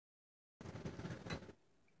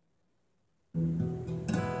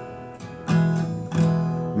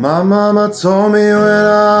My mama told me when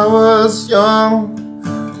I was young,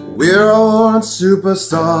 we're all born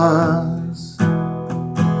superstars.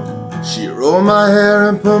 She rolled my hair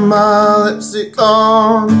and put my lipstick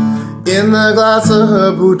on in the glass of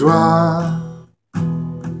her boudoir.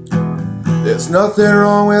 There's nothing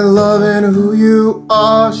wrong with loving who you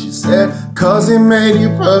are, she said, 'cause he made you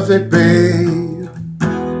perfect, babe.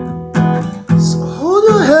 So hold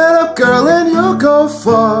your head up, girl, and you'll go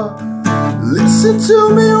far. Listen to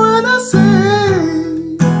me when I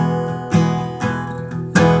say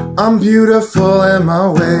I'm beautiful in my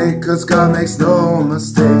way, 'cause God makes no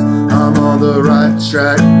mistakes. I'm on the right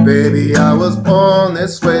track, baby, I was born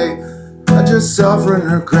this way. I just suffer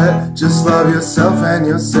and regret, just love yourself and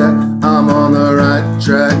you're set. I'm on the right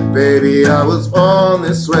track, baby, I was born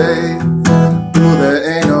this way. Ooh, there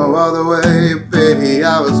ain't no other way, baby,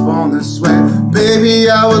 I was born this way. Baby,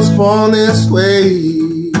 I was born this way.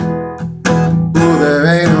 There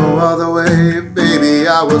ain't no other way, baby,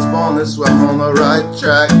 I was born this way. I'm on the right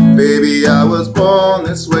track, baby, I was born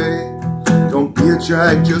this way. Don't be a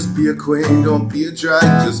drag, just be a queen. Don't be a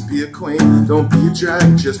drag, just be a queen. Don't be a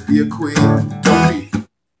drag, just be a queen. Don't be.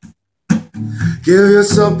 Give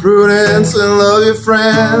yourself prudence and love your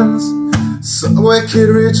friends. Some wicked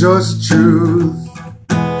rejoice the truth.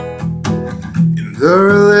 In the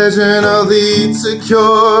religion of the insecure,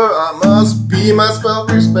 I must be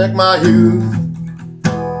myself, respect my youth.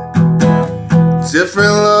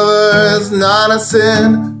 Different lovers, not a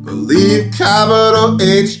sin. Believe capital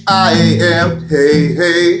H-I-A-M. Hey,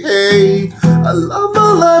 hey, hey. I love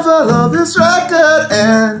my life, I love this record.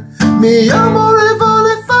 And me amore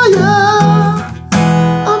vale fire.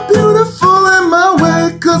 I'm beautiful in my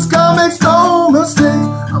way, 'cause God makes no mistakes.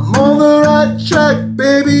 I'm on the right track,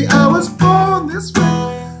 baby, I was born this way.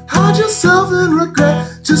 Hide yourself in regret,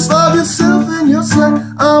 just love yourself and you're set.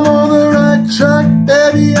 I'm on the right track,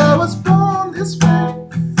 baby, I was born this way.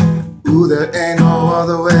 Ooh, there ain't no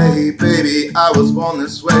other way, baby, I was born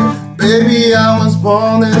this way. Baby, I was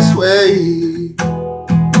born this way.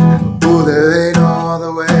 Ooh, there ain't no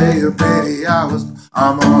other way, baby,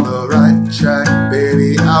 I'm on the right track,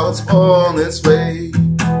 baby, I was born this way.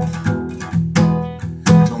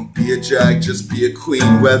 Be a drag, just be a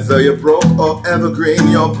queen. Whether you're broke or evergreen,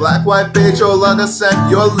 you're black, white, beige, or la descent,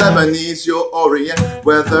 you're Lebanese, you're Orient.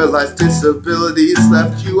 Whether life's disabilities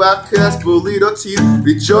left you outcast, bullied, or teased,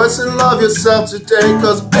 rejoice and love yourself today,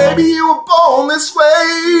 'cause baby, you were born this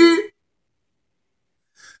way.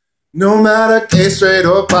 No matter gay, straight,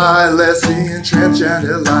 or bi, lesbian,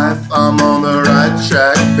 transgender life, I'm on the right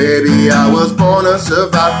track, baby, I was born to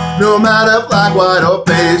survive. No matter black, white, or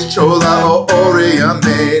beige, chola, or Orient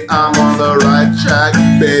maid, I'm on the right track,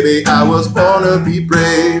 baby, I was born to be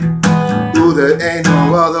brave. Ooh, there ain't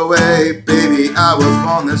no other way, baby, I was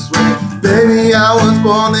born this way. Baby, I was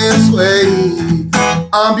born this way.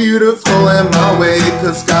 I'm beautiful in my way,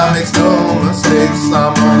 'cause God makes no mistakes.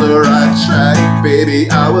 I'm on the right track, baby,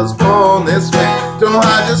 I was born this way. Don't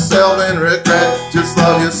hide yourself in regret, just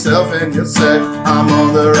love yourself and you're set. I'm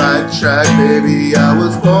on the right track, baby, I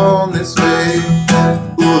was born this way.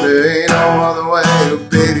 Ooh, there ain't no other way,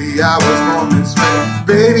 baby, I was born this way.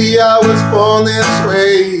 Baby, I was born this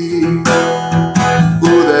way.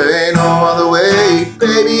 Ooh, there ain't no other way,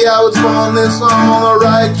 baby, I was born this way. I'm on the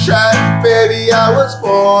right track, baby, I was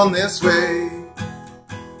born this way.